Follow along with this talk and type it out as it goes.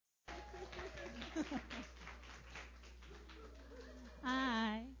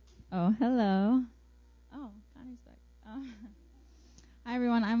Hi. Oh, hello. Oh, Connor's back. Hi,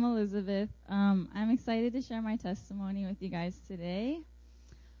 everyone. I'm Elizabeth. I'm excited to share my testimony with you guys today.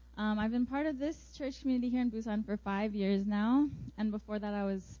 I've been part of this church community here in Busan for 5 years now, and before that I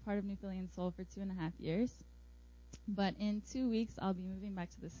was part of New Philly Soul for 2.5 years. But in 2 weeks, I'll be moving back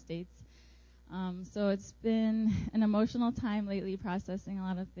to the States. So it's been an emotional time lately processing a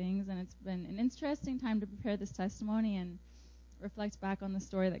lot of things, and it's been an interesting time to prepare this testimony and reflect back on the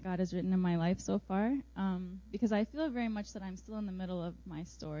story that God has written in my life so far, because I feel very much that I'm still in the middle of my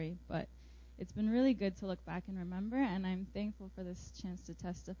story, but it's been really good to look back and remember, and I'm thankful for this chance to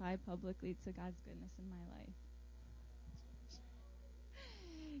testify publicly to God's goodness in my life.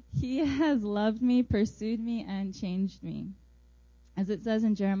 He has loved me, pursued me, and changed me. As it says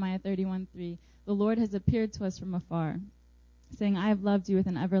in Jeremiah 31:3, the Lord has appeared to us from afar, saying, I have loved you with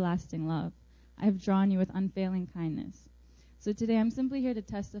an everlasting love. I have drawn you with unfailing kindness. So today I'm simply here to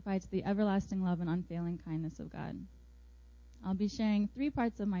testify to the everlasting love and unfailing kindness of God. I'll be sharing 3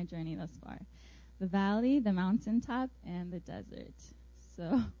 parts of my journey thus far: the valley, the mountaintop, and the desert.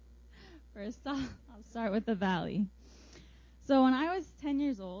 So first I'll start with the valley. So when I was 10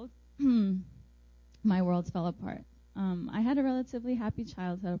 years old, my world fell apart. I had a relatively happy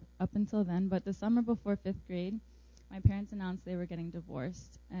childhood up until then, but the summer before 5th grade, my parents announced they were getting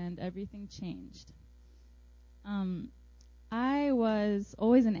divorced, and everything changed. I was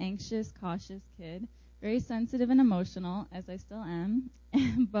always an anxious, cautious kid, very sensitive and emotional, as I still am,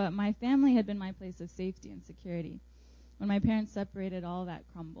 but my family had been my place of safety and security. When my parents separated, all that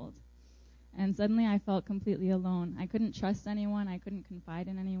crumbled. And suddenly I felt completely alone. I couldn't trust anyone. I couldn't confide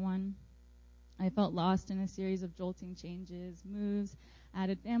in anyone. I felt lost in a series of jolting changes, moves,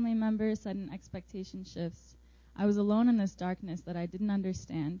 added family members, sudden expectation shifts. I was alone in this darkness that I didn't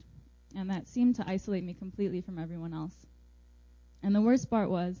understand, and that seemed to isolate me completely from everyone else. And the worst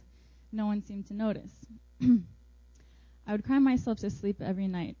part was, no one seemed to notice. I would cry myself to sleep every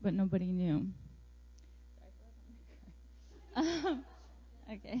night, but nobody knew.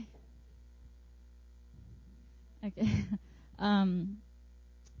 Okay.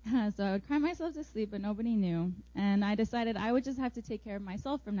 So I would cry myself to sleep, but nobody knew. And I decided I would just have to take care of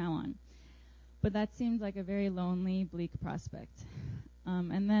myself from now on. But that seemed like a very lonely, bleak prospect.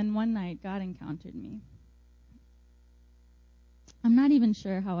 And then one night, God encountered me. I'm not even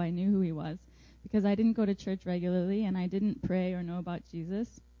sure how I knew who he was, because I didn't go to church regularly, and I didn't pray or know about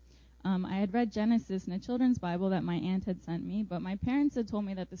Jesus. I had read Genesis in a children's Bible that my aunt had sent me, but my parents had told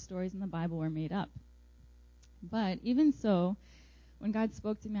me that the stories in the Bible were made up. But even so, when God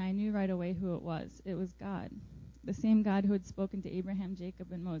spoke to me, I knew right away who it was. It was God, the same God who had spoken to Abraham,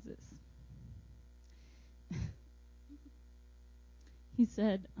 Jacob, and Moses. He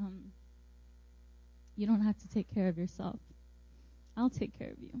said, you don't have to take care of yourself. I'll take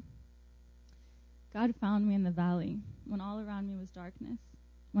care of you. God found me in the valley when all around me was darkness,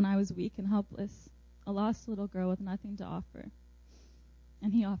 when I was weak and helpless, a lost little girl with nothing to offer.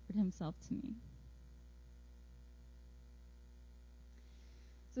 And he offered himself to me.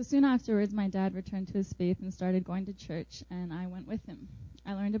 So soon afterwards, my dad returned to his faith and started going to church, and I went with him.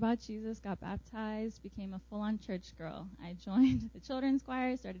 I learned about Jesus, got baptized, became a full-on church girl. I joined the children's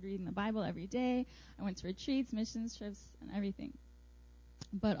choir, started reading the Bible every day. I went to retreats, missions trips, and everything.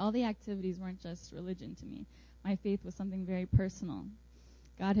 But all the activities weren't just religion to me. My faith was something very personal.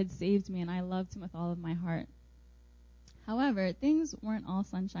 God had saved me, and I loved him with all of my heart. However, things weren't all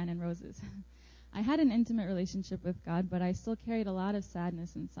sunshine and roses. I had an intimate relationship with God, but I still carried a lot of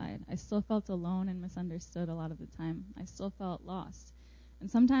sadness inside. I still felt alone and misunderstood a lot of the time. I still felt lost.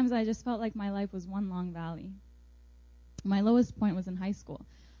 And sometimes I just felt like my life was one long valley. My lowest point was in high school.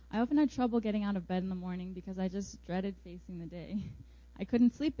 I often had trouble getting out of bed in the morning because I just dreaded facing the day. I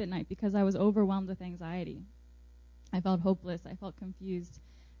couldn't sleep at night because I was overwhelmed with anxiety. I felt hopeless. I felt confused.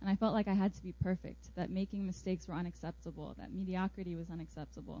 And I felt like I had to be perfect, that making mistakes were unacceptable, that mediocrity was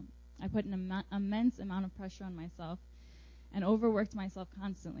unacceptable. I put an immense amount of pressure on myself and overworked myself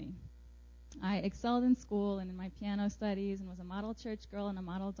constantly. I excelled in school and in my piano studies and was a model church girl and a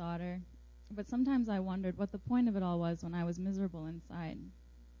model daughter. But sometimes I wondered what the point of it all was when I was miserable inside.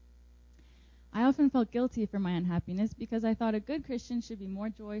 I often felt guilty for my unhappiness because I thought a good Christian should be more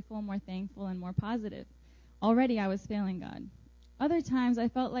joyful, more thankful, and more positive. Already I was failing God. Other times I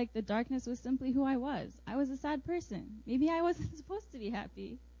felt like the darkness was simply who I was. I was a sad person. Maybe I wasn't supposed to be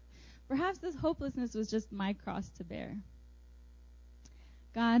happy. Perhaps this hopelessness was just my cross to bear.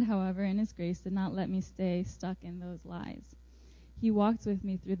 God, however, in his grace, did not let me stay stuck in those lies. He walked with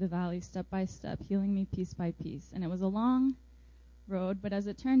me through the valley step by step, healing me piece by piece. And it was a long, road, but as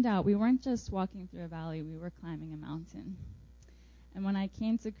it turned out, we weren't just walking through a valley, we were climbing a mountain. And when I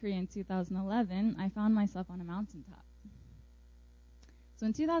came to Korea in 2011, I found myself on a mountaintop. So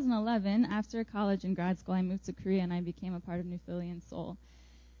in 2011, after college and grad school, I moved to Korea and I became a part of New Philly in Seoul.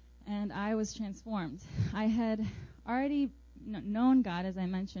 And I was transformed. I had already known God, as I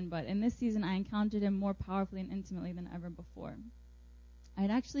mentioned, but in this season I encountered him more powerfully and intimately than ever before. I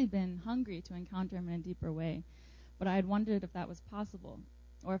had actually been hungry to encounter him in a deeper way, but I had wondered if that was possible,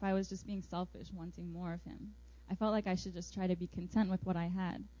 or if I was just being selfish, wanting more of him. I felt like I should just try to be content with what I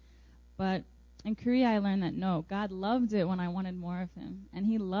had. But in Korea, I learned that no, God loved it when I wanted more of him, and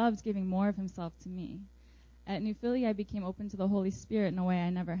he loved giving more of himself to me. At New Philly, I became open to the Holy Spirit in a way I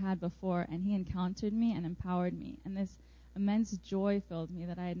never had before, and he encountered me and empowered me, and this immense joy filled me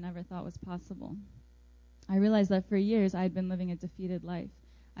that I had never thought was possible. I realized that for years I had been living a defeated life.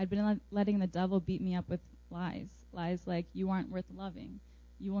 I'd been letting the devil beat me up with lies like, you aren't worth loving,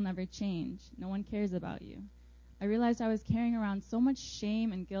 you will never change, no one cares about you. I realized I was carrying around so much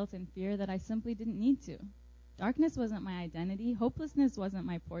shame and guilt and fear that I simply didn't need to. Darkness wasn't my identity. Hopelessness wasn't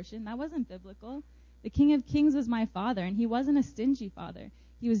my portion. That wasn't biblical. The King of Kings was my father, and he wasn't a stingy father.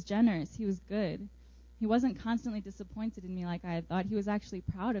 He was generous. He was good. He wasn't constantly disappointed in me like I had thought. He was actually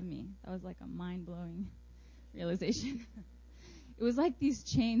proud of me. That was like a mind-blowing realization. It was like these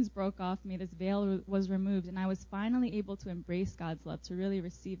chains broke off me, this veil was removed, and I was finally able to embrace God's love, to really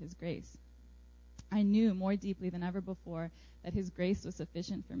receive his grace. I knew more deeply than ever before that his grace was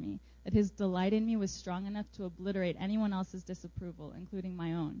sufficient for me, that his delight in me was strong enough to obliterate anyone else's disapproval, including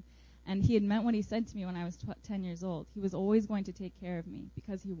my own. And he had meant what he said to me when I was 10 years old. He was always going to take care of me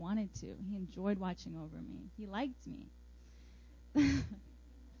because he wanted to. He enjoyed watching over me. He liked me.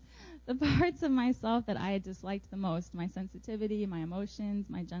 The parts of myself that I had disliked the most, my sensitivity, my emotions,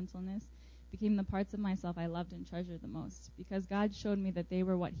 my gentleness, became the parts of myself I loved and treasured the most, because God showed me that they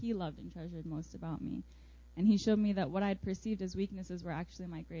were what he loved and treasured most about me. And he showed me that what I had perceived as weaknesses were actually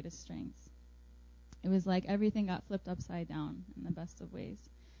my greatest strengths. It was like everything got flipped upside down in the best of ways.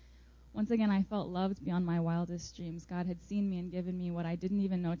 Once again, I felt loved beyond my wildest dreams. God had seen me and given me what I didn't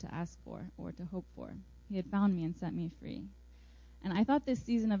even know to ask for or to hope for. He had found me and set me free. And I thought this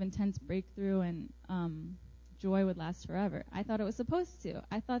season of intense breakthrough and joy would last forever. I thought it was supposed to.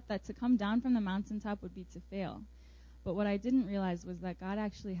 I thought that to come down from the mountaintop would be to fail. But what I didn't realize was that God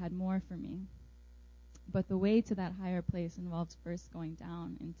actually had more for me. But the way to that higher place involved first going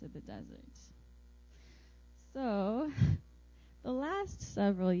down into the desert. So, the last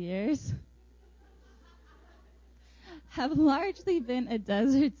several years have largely been a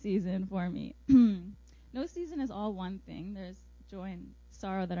desert season for me. No season is all one thing. There's joy and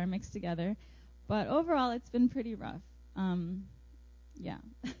sorrow that are mixed together. But overall, it's been pretty rough. But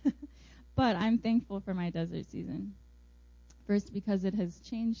I'm thankful for my desert season. First, because it has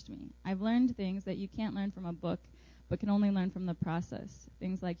changed me. I've learned things that you can't learn from a book, but can only learn from the process.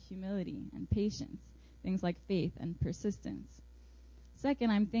 Things like humility and patience. Things like faith and persistence.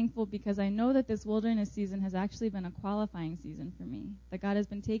 Second, I'm thankful because I know that this wilderness season has actually been a qualifying season for me. That God has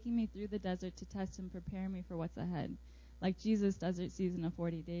been taking me through the desert to test and prepare me for what's ahead. Like Jesus' desert season of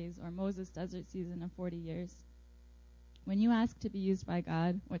 40 days or Moses' desert season of 40 years. When you ask to be used by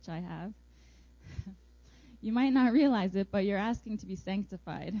God, which I have, you might not realize it, but you're asking to be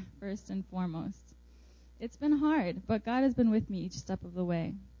sanctified, first and foremost. It's been hard, but God has been with me each step of the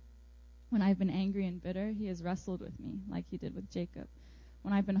way. When I've been angry and bitter, he has wrestled with me, like he did with Jacob.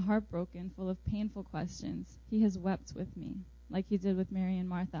 When I've been heartbroken, full of painful questions, he has wept with me, like he did with Mary and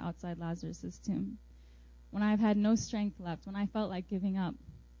Martha outside Lazarus' tomb. When I've had no strength left, when I felt like giving up,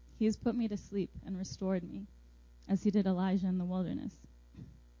 he has put me to sleep and restored me, as he did Elijah in the wilderness.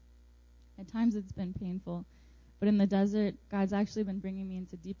 At times it's been painful, but in the desert, God's actually been bringing me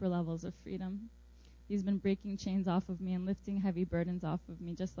into deeper levels of freedom. He's been breaking chains off of me and lifting heavy burdens off of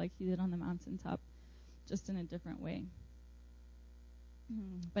me, just like he did on the mountaintop, just in a different way.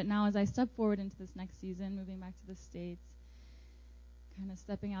 But now as I step forward into this next season, moving back to the States, kind of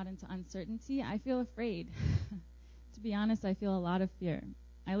stepping out into uncertainty, I feel afraid. To be honest, I feel a lot of fear.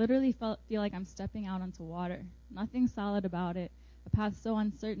 I literally feel like I'm stepping out onto water. Nothing solid about it, a path so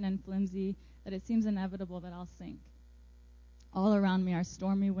uncertain and flimsy that it seems inevitable that I'll sink. All around me are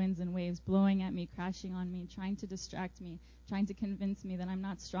stormy winds and waves blowing at me, crashing on me, trying to distract me, trying to convince me that I'm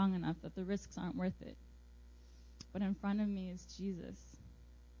not strong enough, that the risks aren't worth it. But in front of me is Jesus,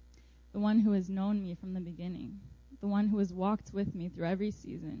 the one who has known me from the beginning, the one who has walked with me through every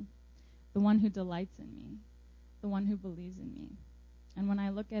season, the one who delights in me, the one who believes in me. And when I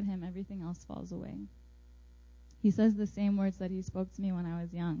look at him, everything else falls away. He says the same words that he spoke to me when I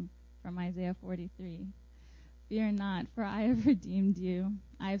was young, from Isaiah 43. Fear not, for I have redeemed you.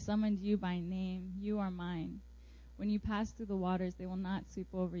 I have summoned you by name. You are mine. When you pass through the waters, they will not sweep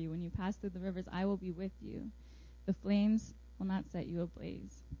over you. When you pass through the rivers, I will be with you. The flames will not set you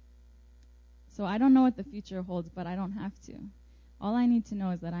ablaze. So I don't know what the future holds, but I don't have to. All I need to know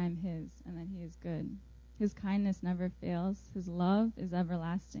is that I am his and that he is good. His kindness never fails. His love is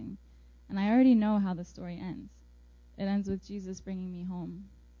everlasting. And I already know how the story ends. It ends with Jesus bringing me home,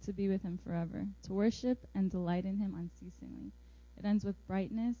 to be with him forever, to worship and delight in him unceasingly. It ends with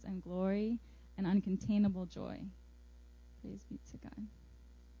brightness and glory and uncontainable joy. Praise be to God.